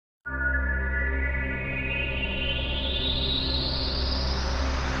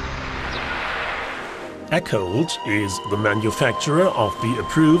Eckold is the manufacturer of the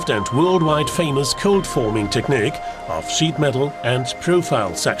approved and worldwide famous cold forming technique of sheet metal and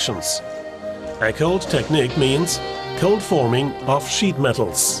profile sections. Eckold technique means cold forming of sheet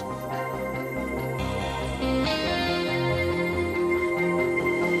metals.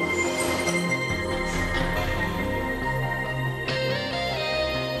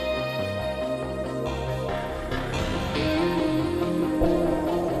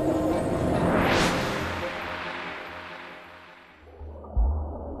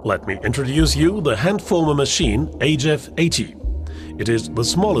 Let me introduce you the hand former machine HF80. It is the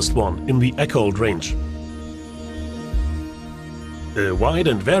smallest one in the Eckold range. A wide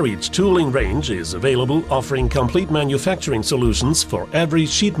and varied tooling range is available, offering complete manufacturing solutions for every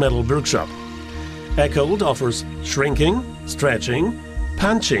sheet metal workshop. Eckold offers shrinking, stretching,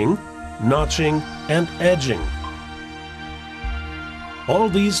 punching, notching and edging. All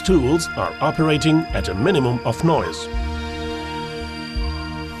these tools are operating at a minimum of noise.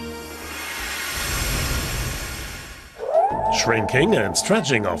 Shrinking and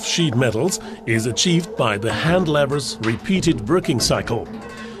stretching of sheet metals is achieved by the hand lever's repeated working cycle.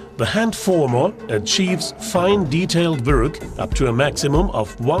 The hand former achieves fine detailed work up to a maximum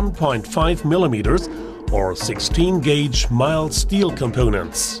of 1.5 millimeters or 16 gauge mild steel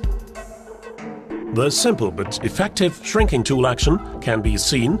components. The simple but effective shrinking tool action can be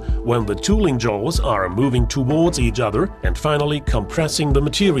seen when the tooling jaws are moving towards each other and finally compressing the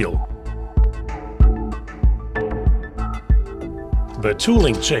material. The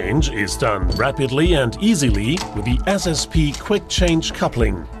tooling change is done rapidly and easily with the SSP quick change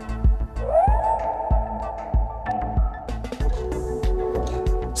coupling.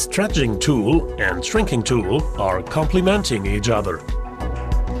 Stretching tool and shrinking tool are complementing each other.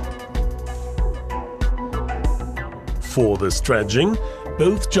 For the stretching,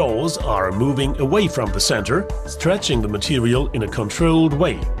 both jaws are moving away from the center, stretching the material in a controlled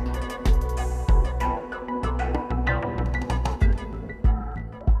way.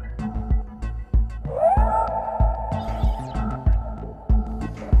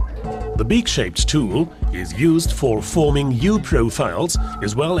 The beak-shaped tool is used for forming U-profiles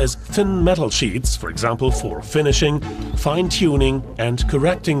as well as thin metal sheets, for example for finishing, fine-tuning and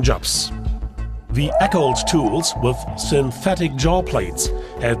correcting jobs. The Eckold tools with synthetic jaw plates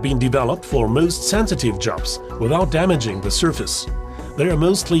have been developed for most sensitive jobs without damaging the surface. They are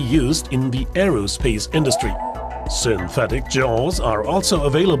mostly used in the aerospace industry. Synthetic jaws are also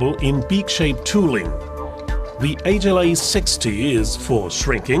available in beak-shaped tooling. The HLA60 is for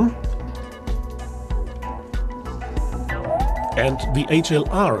shrinking, and the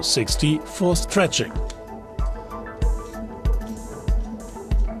HLR60 for stretching.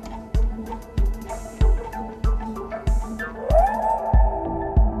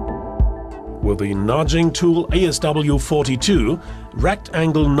 With the nudging tool ASW42,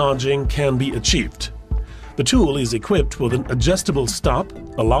 rectangle nudging can be achieved. The tool is equipped with an adjustable stop,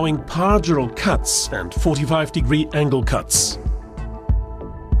 allowing parallel cuts and 45-degree angle cuts.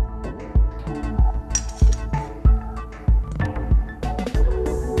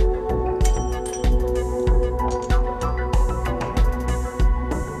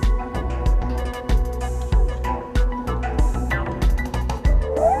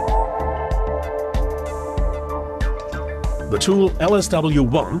 The tool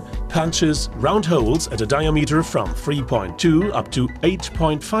LSW1 punches round holes at a diameter from 3.2 up to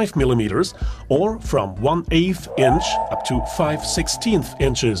 8.5 millimeters or from 1/8 inch up to 5/16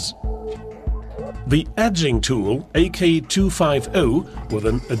 inches. The edging tool AK250 with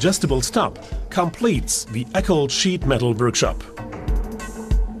an adjustable stop completes the Eckold sheet metal workshop.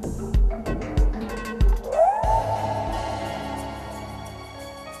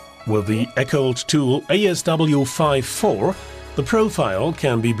 With the Eckold tool ASW54, the profile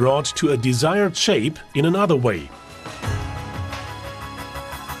can be brought to a desired shape in another way.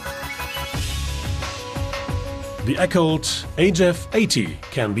 The Eckold HF80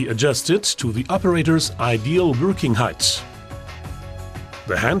 can be adjusted to the operator's ideal working height.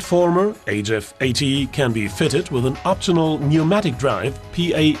 The hand former HF80 can be fitted with an optional pneumatic drive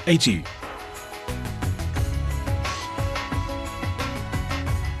PA80.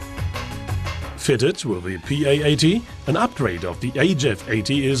 Fitted with the PA80, an upgrade of the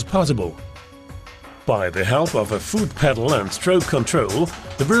HF80 is possible. By the help of a foot pedal and stroke control,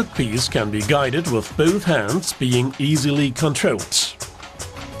 the workpiece can be guided with both hands being easily controlled.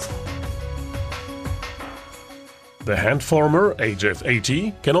 The hand former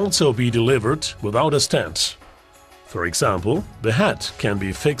HF80 can also be delivered without a stand. For example, the head can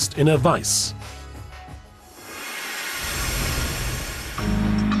be fixed in a vise.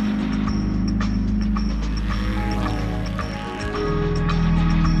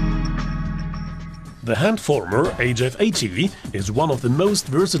 The handformer HF80 is one of the most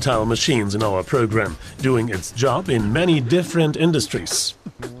versatile machines in our program, doing its job in many different industries.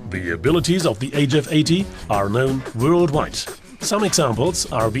 The abilities of the HF80 are known worldwide. Some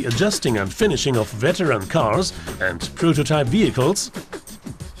examples are the adjusting and finishing of veteran cars and prototype vehicles,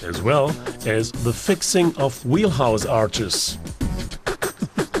 as well as the fixing of wheelhouse arches.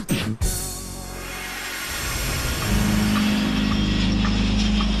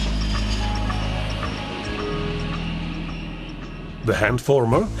 The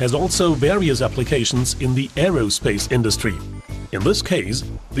handformer has also various applications in the aerospace industry. In this case,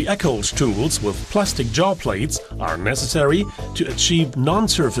 the Eckold tools with plastic jaw plates are necessary to achieve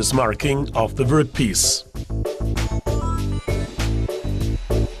non-surface marking of the workpiece.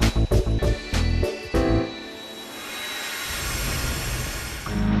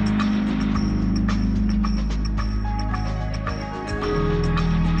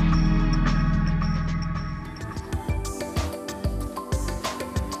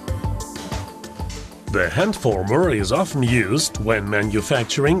 The handformer is often used when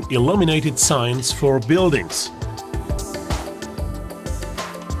manufacturing illuminated signs for buildings.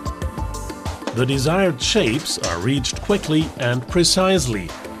 The desired shapes are reached quickly and precisely.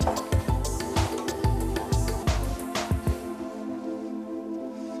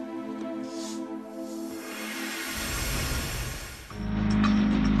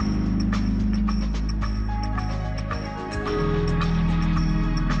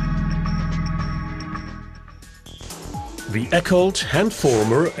 The Eckold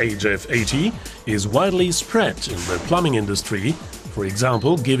handformer HF80 is widely spread in the plumbing industry, for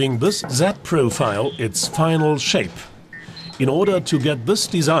example giving this Z-profile its final shape. In order to get this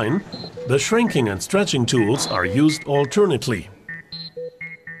design, the shrinking and stretching tools are used alternately.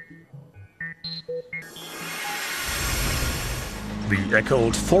 The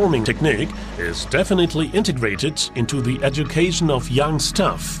Eckold forming technique is definitely integrated into the education of young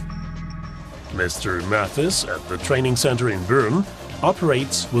staff. Mr. Mathis at the training center in Bern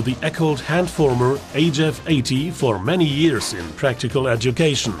operates with the Eckold handformer HF80 for many years in practical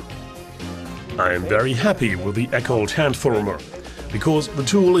education. I am very happy with the Eckold handformer. Because the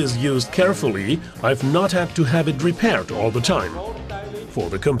tool is used carefully, I've not had to have it repaired all the time. For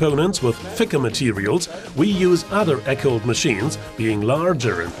the components with thicker materials, we use other Eckold machines, being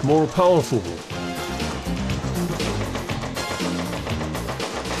larger and more powerful.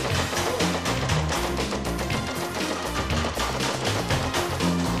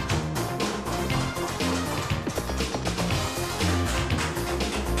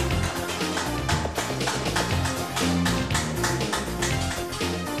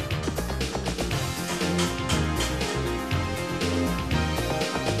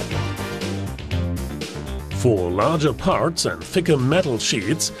 For larger parts and thicker metal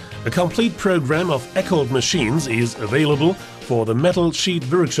sheets, a complete program of Eckold machines is available for the metal sheet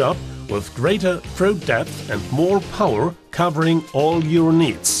workshop with greater throat depth and more power covering all your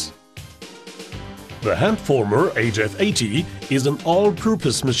needs. The handformer HF80 is an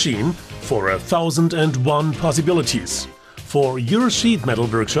all-purpose machine for 1001 possibilities. For your sheet metal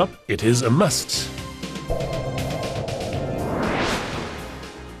workshop, it is a must.